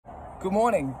Good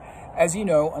morning. As you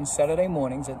know, on Saturday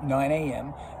mornings at 9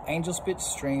 a.m., Angel Spit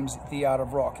streams The Art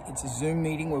of Rock. It's a Zoom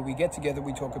meeting where we get together,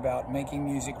 we talk about making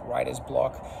music, writer's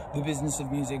block, the business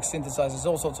of music, synthesizers,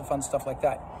 all sorts of fun stuff like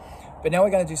that. But now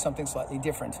we're going to do something slightly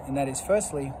different, and that is,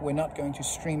 firstly, we're not going to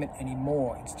stream it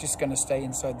anymore. It's just going to stay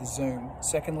inside the Zoom.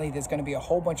 Secondly, there's going to be a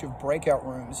whole bunch of breakout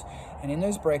rooms, and in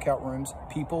those breakout rooms,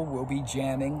 people will be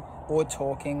jamming or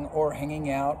talking or hanging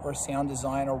out or sound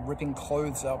design or ripping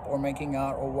clothes up or making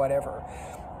art or whatever.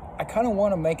 I kind of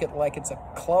want to make it like it's a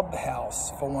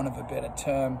clubhouse, for want of a better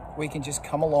term. We can just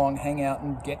come along, hang out,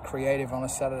 and get creative on a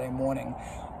Saturday morning.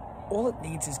 All it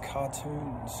needs is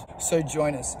cartoons. So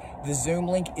join us. The Zoom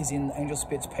link is in Angel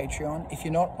Spit's Patreon. If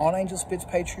you're not on Angel Spit's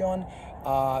Patreon,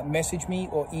 message me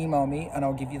or email me and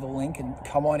I'll give you the link and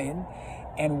come on in.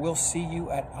 And we'll see you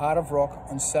at Art of Rock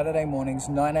on Saturday mornings,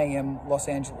 9 a.m. Los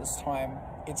Angeles time.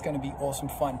 It's going to be awesome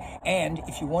fun. And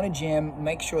if you want to jam,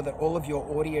 make sure that all of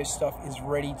your audio stuff is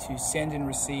ready to send and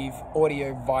receive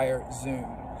audio via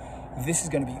Zoom. This is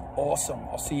going to be awesome.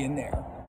 I'll see you in there.